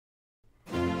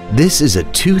This is a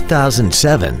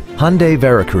 2007 Hyundai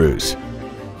Veracruz.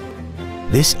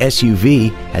 This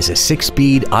SUV has a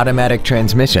 6-speed automatic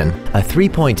transmission, a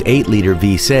 3.8-liter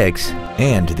V6,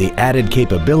 and the added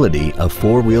capability of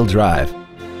 4-wheel drive.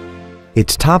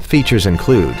 Its top features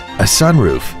include a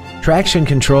sunroof, traction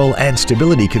control and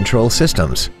stability control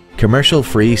systems,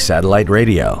 commercial-free satellite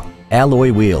radio, alloy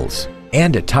wheels,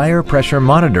 and a tire pressure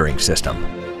monitoring system.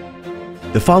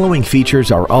 The following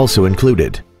features are also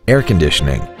included: air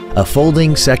conditioning, a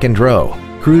folding second row,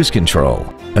 cruise control,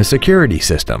 a security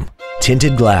system,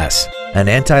 tinted glass, an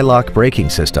anti-lock braking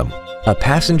system, a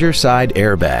passenger side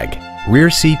airbag, rear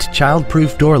seat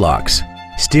child-proof door locks,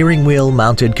 steering wheel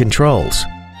mounted controls,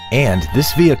 and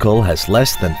this vehicle has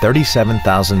less than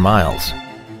 37,000 miles.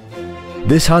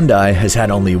 This Hyundai has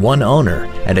had only one owner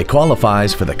and it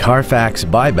qualifies for the Carfax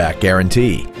buyback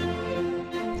guarantee.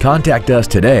 Contact us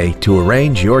today to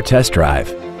arrange your test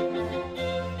drive.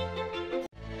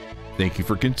 Thank you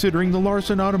for considering the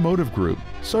Larson Automotive Group,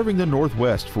 serving the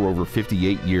Northwest for over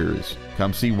 58 years.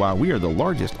 Come see why we are the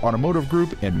largest automotive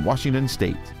group in Washington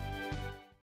State.